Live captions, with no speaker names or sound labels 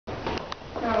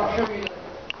show you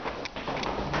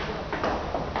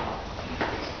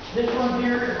this one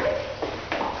here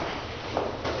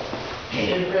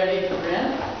is ready to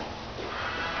rent.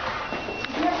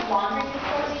 Do you have laundry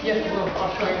disposal? Yes,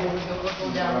 I'll show you when we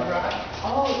go down the drive.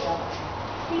 Oh, yeah.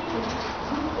 Thank you.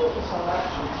 Thank you so much.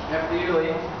 After you,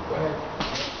 Lee. Go ahead.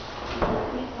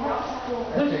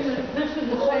 This is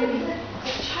the same.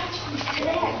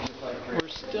 We're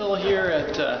still here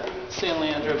at San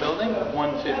Leandro building,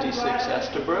 156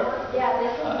 Estabrook,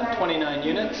 29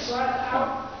 units,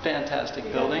 fantastic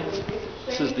building.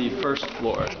 This is the first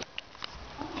floor.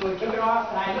 So we took it off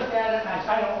and I looked at it and I said,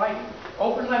 I don't like it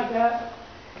open like that.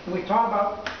 And we talked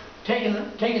about taking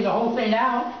the whole thing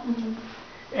out.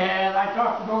 And I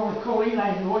talked it over with Colleen.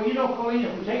 I said, well, you know, Colleen,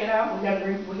 if we take it out, we got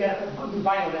to put the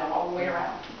vinyl down all the way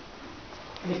around.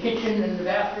 The kitchen and the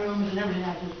bathrooms and everything.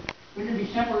 I said, wouldn't it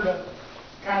be simpler to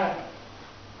kind of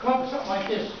clump something like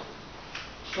this?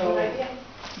 So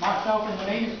myself and the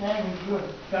maintenance man, we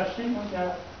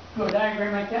do a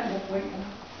diagram like that. And wait.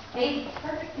 Hey,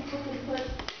 perfect.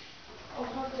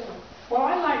 Well,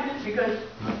 I liked it because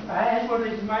I had one of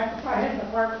these I had an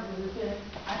apartment that said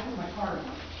I put my car in.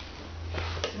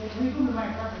 When you go to my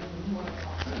apartment, you want to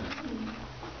car.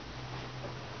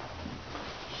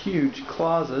 Huge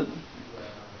closet.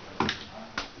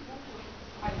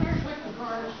 I first went to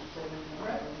cars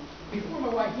before my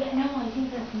wife. Yeah, no, I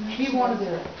think that's nice. She wanted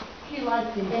to. She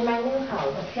liked the In my new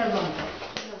house. Chevron.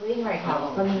 The Wainwright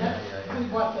house. We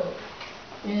bought those.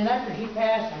 And then after she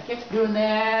passed, I kept doing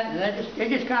that, and it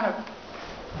just kind of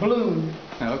bloomed.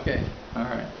 Okay, all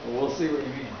right. Well, we'll see what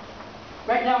you mean.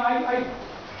 Right now,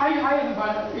 I haven't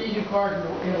bought any new cars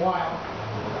in a while.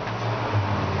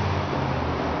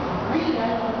 Really, I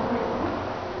don't know.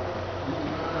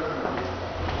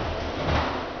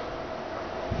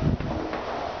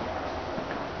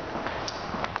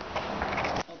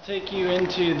 I'll take you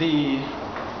into the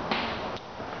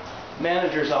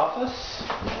manager's office,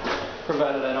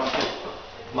 provided I don't get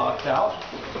locked out.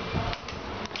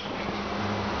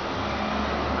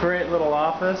 Great little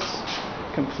office,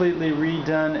 completely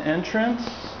redone entrance.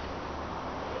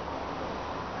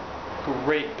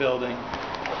 Great building,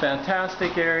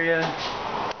 fantastic area,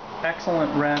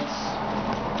 excellent rents,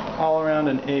 all around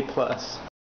an A+.